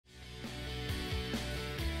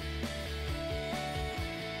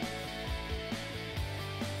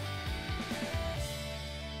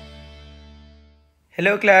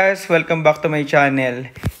Hello class, welcome back to my channel.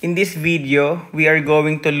 In this video, we are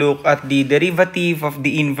going to look at the derivative of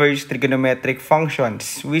the inverse trigonometric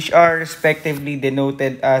functions, which are respectively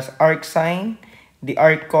denoted as arcsine, the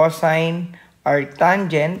arccosine,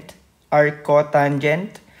 arctangent,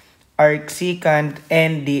 arccotangent, arcsecant,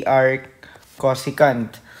 and the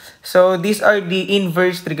arccosecant. So these are the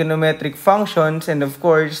inverse trigonometric functions, and of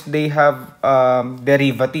course, they have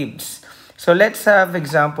derivatives. So let's have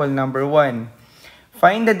example number 1.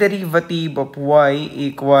 Find the derivative of y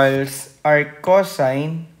equals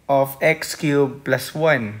arccosine of x cubed plus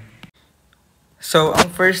 1. So, ang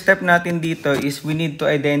first step natin dito is we need to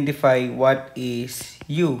identify what is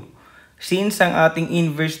u. Since ang ating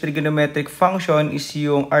inverse trigonometric function is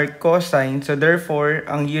yung arccosine, so therefore,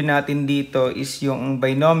 ang u natin dito is yung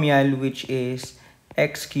binomial which is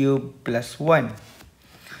x cubed plus 1.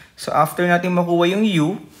 So, after natin makuha yung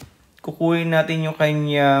u, kukunin natin yung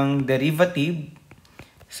kanyang derivative.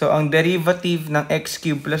 So, ang derivative ng x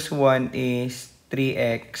cubed plus 1 is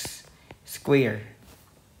 3x squared.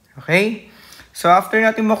 Okay? So, after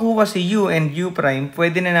natin makuha si u and u prime,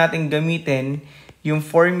 pwede na natin gamitin yung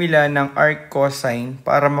formula ng arccosine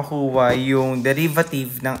para makuha yung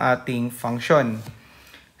derivative ng ating function.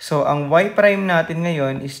 So, ang y prime natin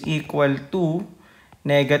ngayon is equal to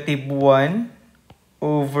negative 1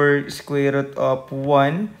 over square root of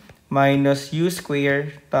 1 minus u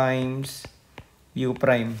squared times u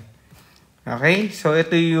prime. Okay? So,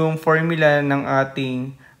 ito yung formula ng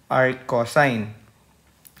ating arccosine.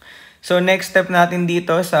 So, next step natin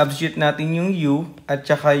dito, substitute natin yung u at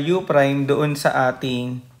saka u prime doon sa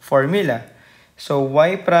ating formula. So,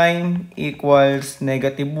 y prime equals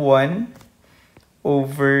negative 1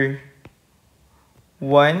 over 1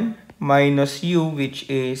 minus u which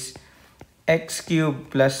is x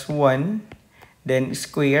cubed plus 1 then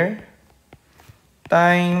square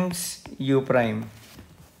times u prime.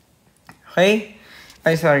 Okay?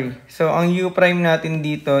 So, ang u prime natin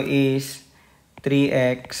dito is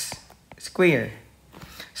 3x squared.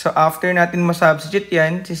 So, after natin masubstitute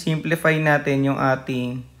yan, simplify natin yung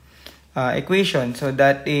ating equation. So,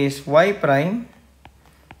 that is y prime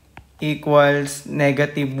equals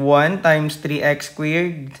negative 1 times 3x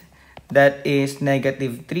squared. That is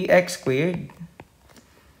negative 3x squared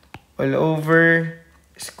all over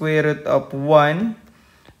square root of 1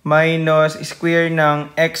 minus square ng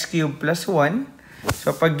x cubed plus 1. So,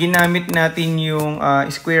 pag ginamit natin yung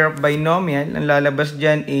square of binomial, ang lalabas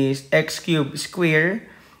dyan is x cubed square,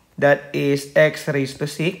 that is x raised to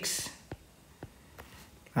 6.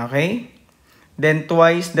 Okay? Then,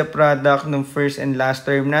 twice the product ng first and last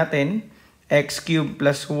term natin, x cubed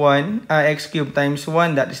plus 1, x cubed times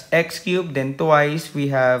 1, that is x cubed. Then, twice we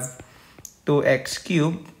have 2x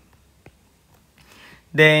cubed.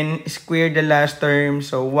 Then, square the last term.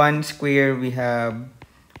 So, 1 square, we have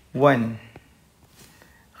 1.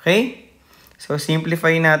 Okay? So,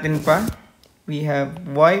 simplify natin pa. We have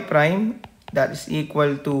y prime, that is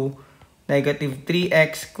equal to negative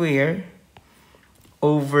 3x square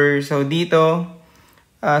over, so dito,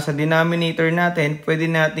 sa denominator natin,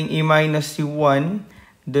 pwede nating i-minus si 1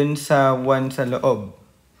 dun sa 1 sa loob.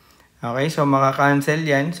 Okay? So, makakancel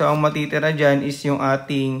yan. So, ang matitira dyan is yung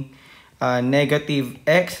ating negative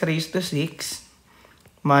x raised to 6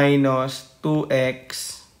 minus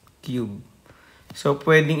 2x cubed. So,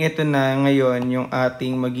 pwedeng ito na ngayon yung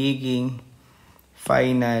ating magiging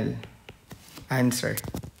final answer.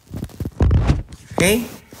 Okay?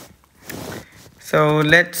 So,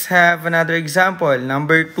 let's have another example.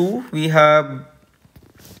 Number 2, we have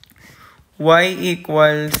y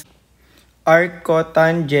equals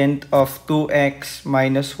arccotangent of 2x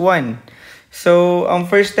minus 1. So,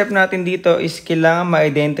 ang first step natin dito is kailangan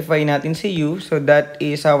ma-identify natin si u. So, that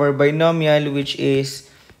is our binomial which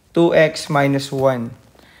is 2x minus 1.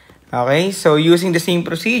 Okay? So, using the same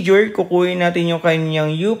procedure, kukunin natin yung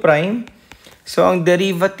kanyang u prime. So, ang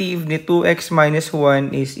derivative ni 2x minus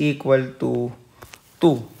 1 is equal to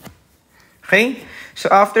 2. Okay?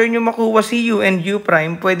 So, after nyo makuha si u and u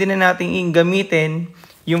prime, pwede na natin gamitin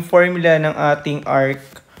yung formula ng ating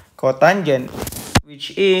arccotangent,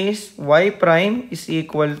 which is y prime is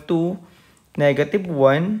equal to negative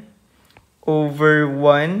 1 over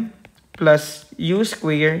 1 plus u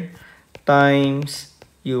squared times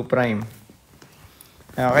u prime.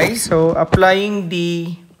 Okay, so applying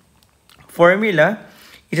the formula,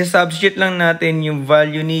 isa-substitute lang natin yung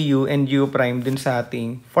value ni u and u prime dun sa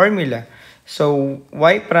ating formula. So,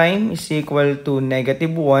 y prime is equal to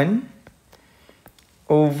negative 1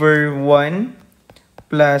 over 1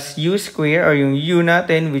 plus u square or yung u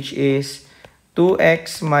natin which is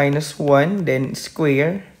 2x minus 1 then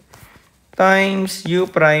square times u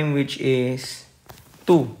prime which is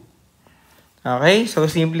 2. Okay, so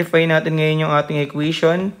simplify natin ngayon yung ating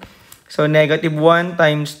equation. So negative 1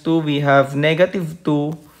 times 2, we have negative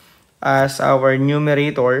 2 as our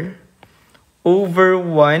numerator over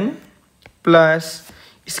 1 plus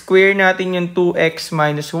square natin yung 2x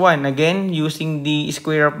minus 1. Again, using the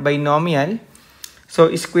square of binomial.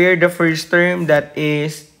 So square the first term, that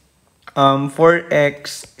is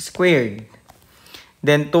 4x squared.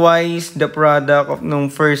 Then twice the product of nung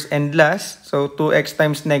first and last. So 2x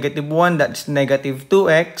times negative 1, that's negative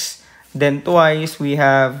 2x. Then twice we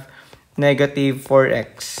have negative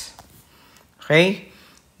 4x. Okay?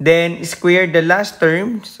 Then square the last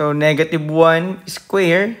term. So negative 1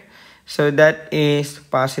 square. So that is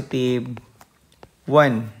positive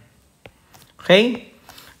 1. Okay?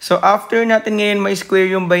 So after natin ngayon ma-square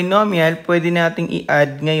yung binomial, pwede nating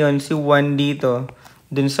i-add ngayon si 1 dito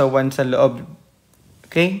dun sa 1 sa loob.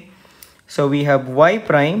 Okay? So we have y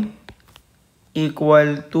prime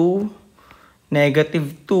equal to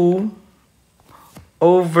negative 2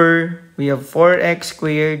 over, we have 4x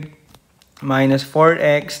squared minus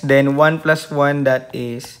 4x, then 1 plus 1, that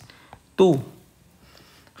is 2.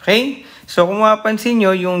 Okay? So kung mapansin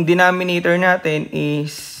nyo, yung denominator natin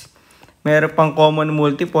is meron pang common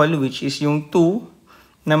multiple, which is yung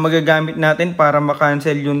 2 na magagamit natin para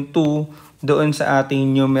makancel yung 2 doon sa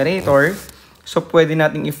ating numerator. So, pwede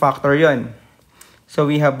nating i-factor yon. So,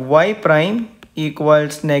 we have y prime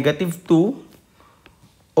equals negative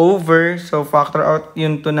 2 over, so factor out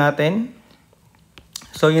yung 2 natin.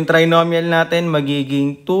 So, yung trinomial natin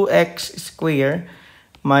magiging 2x square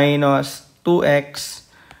minus 2x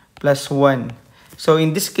plus 1. So,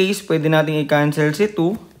 in this case, pwede nating i-cancel si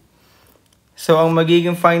 2. So, ang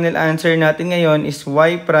magiging final answer natin ngayon is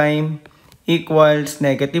y prime equals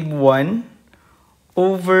negative 1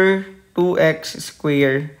 over 2x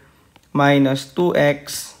square minus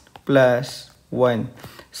 2x plus 1.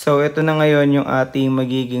 So, ito na ngayon yung ating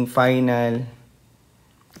magiging final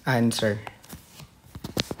answer.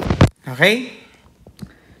 Okay?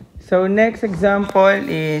 So, next example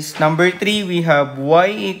is number 3. We have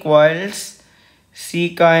y equals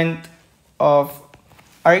secant of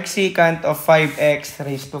arcsecant of 5x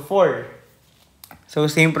raised to 4. So,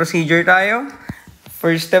 same procedure tayo.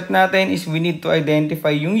 First step natin is we need to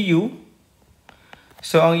identify yung u.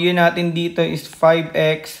 So, ang u natin dito is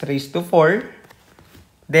 5x raised to 4.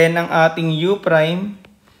 Then, ang ating u prime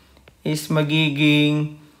is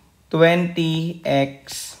magiging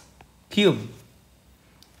 20x cubed.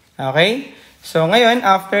 Okay? So, ngayon,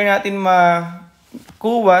 after natin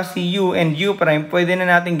makuha si u and u prime, pwede na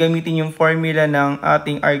natin gamitin yung formula ng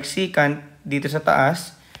ating arcsecant dito sa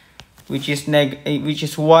taas, which is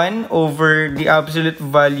 1 over the absolute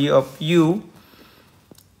value of u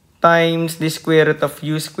times the square root of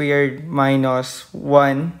u squared minus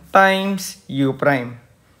 1 times u prime.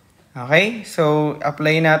 Okay? So,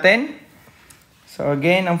 apply natin. So,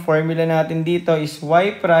 again, ang formula natin dito is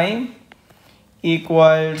y prime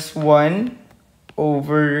equals 1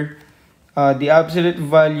 over the absolute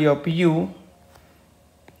value of u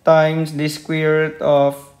times the square root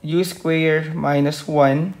of u squared minus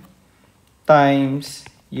 1 times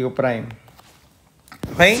u prime.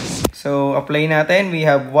 Okay? So, apply natin. We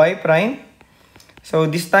have y prime. So,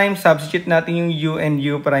 this time, substitute natin yung u and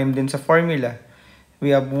u prime din sa formula. We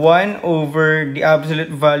have 1 over the absolute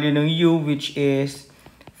value ng u, which is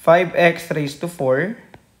 5x raised to 4.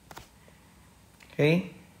 Okay?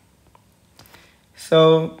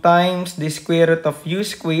 So, times the square root of u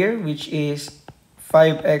squared, which is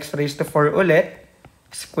 5x raised to 4 ulit,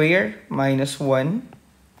 square minus 1,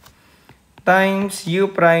 times u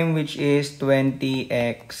prime, which is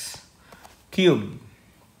 20x cubed.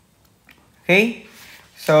 Okay?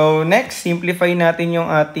 So, next, simplify natin yung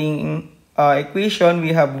ating equation.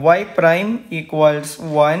 We have y prime equals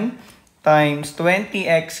 1 times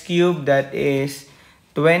 20x cubed, that is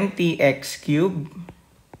 20x cubed,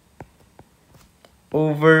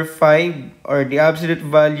 over 5, or the absolute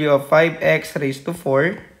value of 5x raised to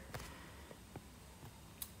 4,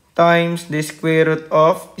 times the square root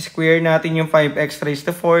of, square natin yung 5x raised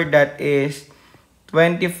to 4, that is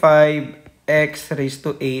 25x raised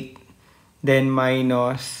to 8, then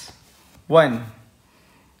minus 1.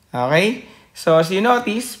 Okay? So, as you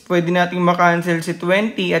notice, pwede nating makancel si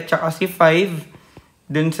 20 at saka si 5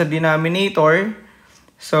 dun sa denominator.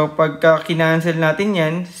 So, pagka kinancel natin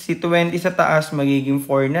yan, si 20 sa taas magiging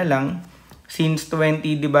 4 na lang. Since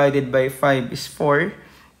 20 divided by 5 is 4.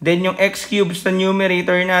 Then, yung x cubed sa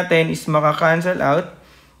numerator natin is makakancel out.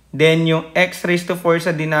 Then, yung x raised to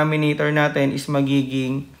 4 sa denominator natin is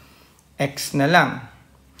magiging x na lang.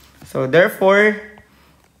 So, therefore,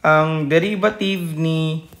 ang derivative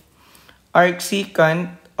ni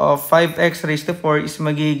arcsecant of 5x raised to 4 is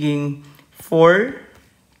magiging 4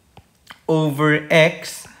 over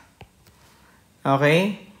x,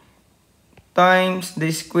 okay, times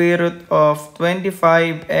the square root of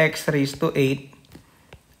 25x raised to 8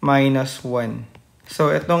 minus 1.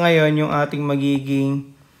 So, ito ngayon yung ating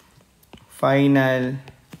magiging final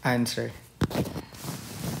answer.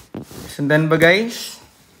 Sundan ba, guys?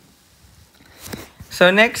 So,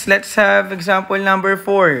 next, let's have example number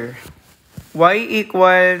 4. Y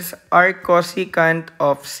equals arc cosecant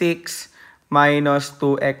of 6 minus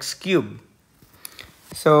 2x cubed.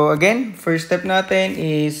 So, again, first step natin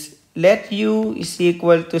is let u is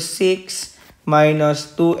equal to 6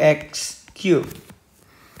 minus 2x cubed.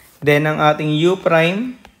 Then, ang ating u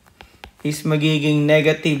prime is magiging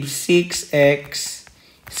negative 6x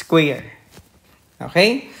square.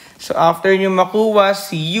 Okay? So, after nyo makuha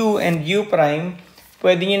si u and u prime,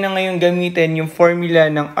 pwede nyo na ngayon gamitin yung formula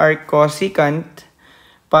ng arc cosecant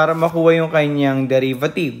para makuha yung kanyang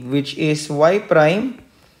derivative, which is y prime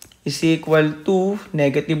is equal to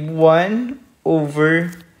negative 1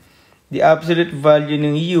 over the absolute value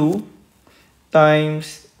ng u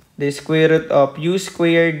times the square root of u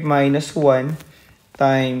squared minus 1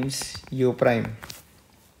 times u prime.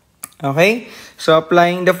 Okay? So,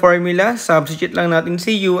 applying the formula, substitute lang natin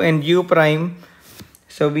si u and u prime.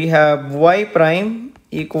 So, we have y prime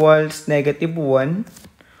equals negative 1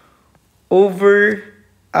 over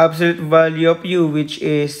absolute value of u, which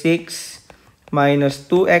is 6 minus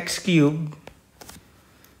 2x cubed.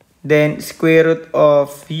 Then, square root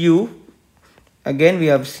of u. Again, we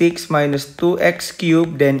have 6 minus 2x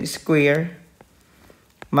cubed, then square,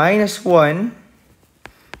 minus 1,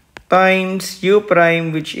 times u prime,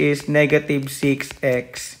 which is negative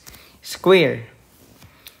 6x square.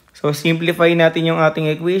 So, simplify natin yung ating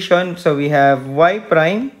equation. So, we have y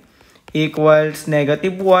prime equals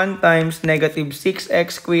negative 1 times negative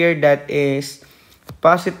 6x squared, that is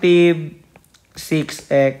positive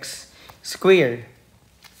 6x squared.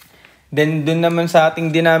 Then, dun naman sa ating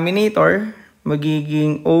denominator,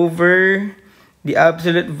 magiging over the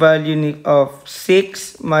absolute value of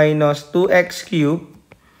 6 minus 2x cubed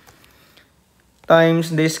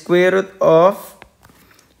times the square root of,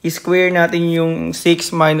 square natin yung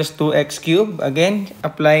 6 minus 2x cubed. Again,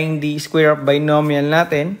 applying the square of binomial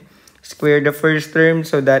natin. Square the first term,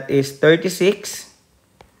 so that is 36.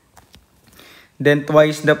 Then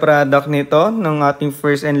twice the product nito ng ating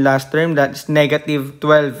first and last term, that's negative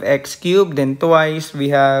 12x cubed. Then twice, we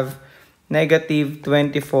have negative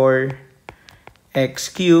 24x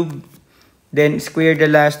cubed. Then square the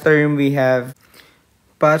last term, we have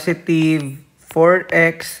positive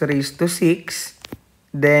 4x raised to 6.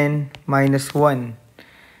 Then minus 1.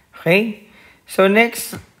 Okay? So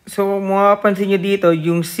next, so mapapansin nyo dito,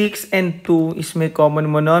 yung 6 and 2 is may common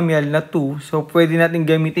monomial na 2. So pwede natin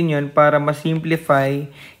gamitin yon para ma-simplify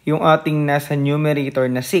yung ating nasa numerator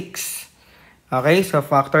na 6. Okay, so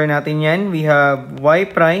factor natin yan. We have y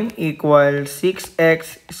prime equals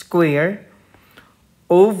 6x square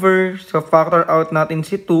over, so factor out natin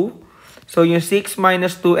si 2. So yung 6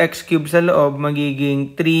 minus 2x cubed sa loob,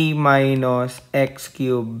 magiging 3 minus x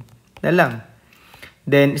cubed na lang.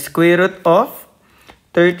 Then square root of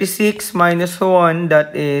 36 minus 1,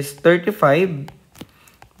 that is 35,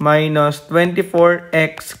 minus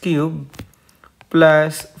 24x cubed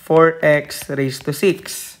plus 4x raised to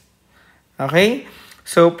 6. Okay?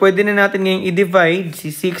 So, pwede na natin ngayong i-divide si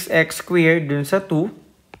 6x squared dun sa 2.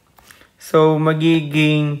 So,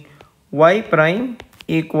 magiging y prime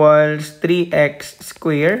equals 3x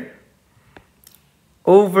squared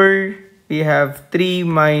over, we have 3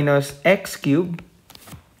 minus x cubed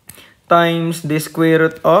times the square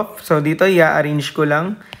root of, so dito i-arrange ko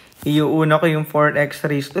lang, iuuna ko yung 4x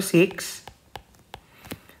raised to 6.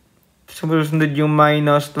 Sumunod yung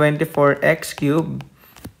minus 24x cubed.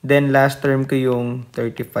 Then, last term ko yung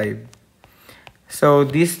 35. So,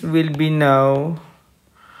 this will be now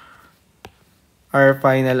our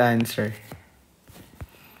final answer.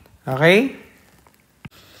 Okay?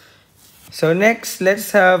 So, next,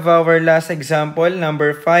 let's have our last example,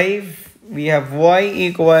 number 5. We have y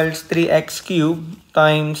equals 3x cubed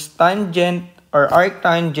times tangent or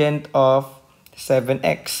arctangent of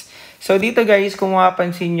 7x. So, dito guys, kung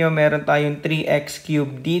mapapansin nyo, meron tayong 3x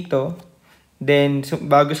cubed dito. Then,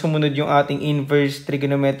 bago sumunod yung ating inverse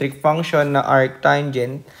trigonometric function na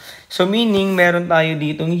arctangent. So, meaning, meron tayo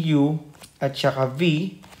ditong u at saka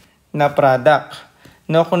v na product.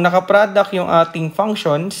 Now, kung naka-product yung ating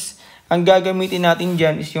functions, ang gagamitin natin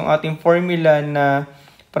dyan is yung ating formula na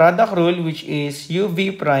product rule, which is uv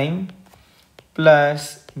prime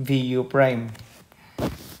plus vu prime.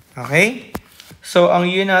 Okay? So, ang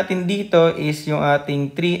u natin dito is yung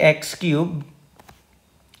ating 3x cubed.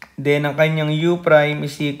 Then, ang kanyang u prime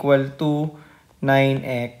is equal to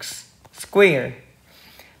 9x square.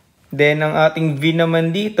 Then, ang ating v naman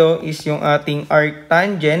dito is yung ating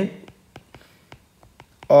arctangent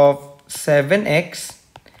of 7x.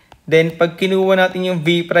 Then, pag kinuha natin yung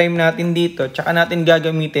v prime natin dito, tsaka natin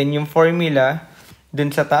gagamitin yung formula dun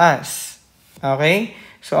sa taas. Okay?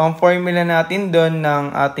 So, ang formula natin dun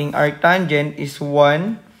ng ating arctangent is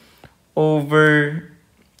 1 over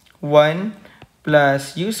 1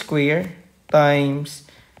 plus u square times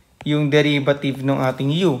yung derivative ng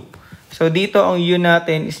ating u. So, dito ang u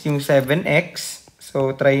natin is yung 7x.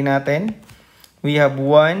 So, try natin. We have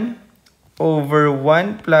 1 over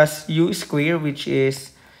 1 plus u square, which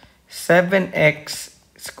is 7x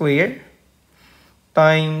square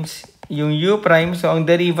times yung u prime. So, ang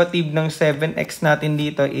derivative ng 7x natin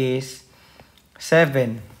dito is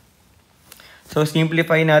 7. So,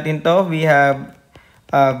 simplify natin to. We have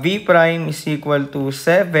v prime is equal to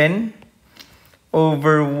 7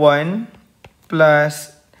 over 1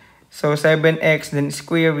 plus, so 7x, then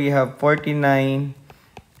square, we have 49x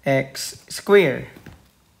square.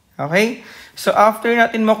 Okay? So, after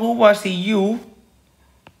natin makuha si u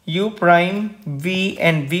prime, v,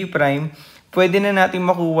 and v prime, pwede na natin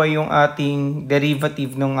makuha yung ating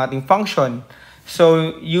derivative ng ating function.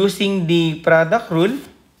 So, using the product rule,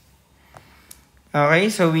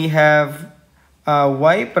 okay, so we have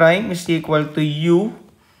y prime is equal to u,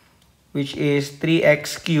 which is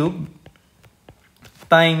 3x cubed,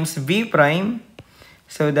 times v prime,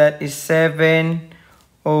 so that is 7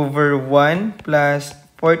 over 1 plus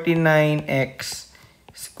 49x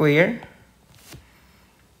square,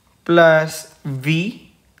 plus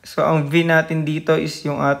v. So, ang v natin dito is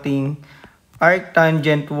yung ating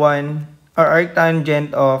arctangent 1 or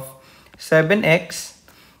arctangent of 7x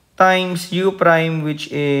times u prime,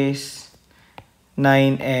 which is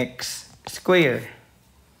 9x square.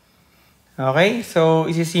 Okay? So,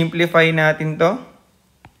 isi-simplify natin to.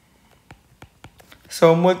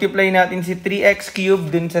 So, multiply natin si 3x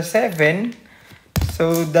cubed dun sa 7.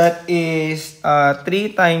 So, that is 3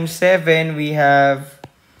 times 7, we have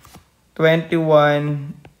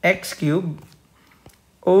 21x cubed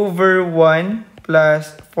over 1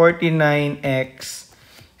 plus 49x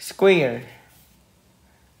square.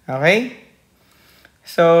 Okay?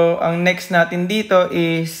 So, ang next natin dito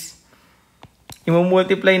is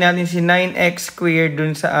i-multiply natin si 9x square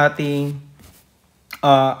dun sa ating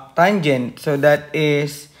tangent. So, that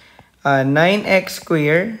is 9x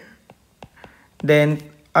square, then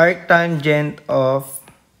arctangent of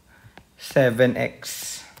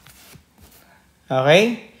 7x.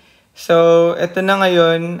 Okay? So, ito na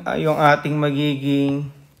ngayon yung ating magiging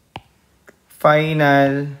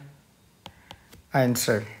final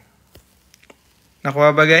answer.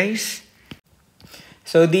 Nakuha ba, guys?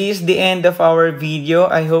 So, this is the end of our video.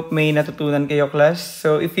 I hope may natutunan kayo, class.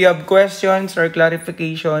 So, if you have questions or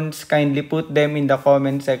clarifications, kindly put them in the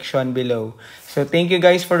comment section below. So, thank you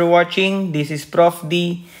guys for watching. This is Prof.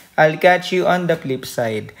 D. I'll catch you on the flip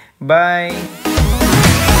side. Bye!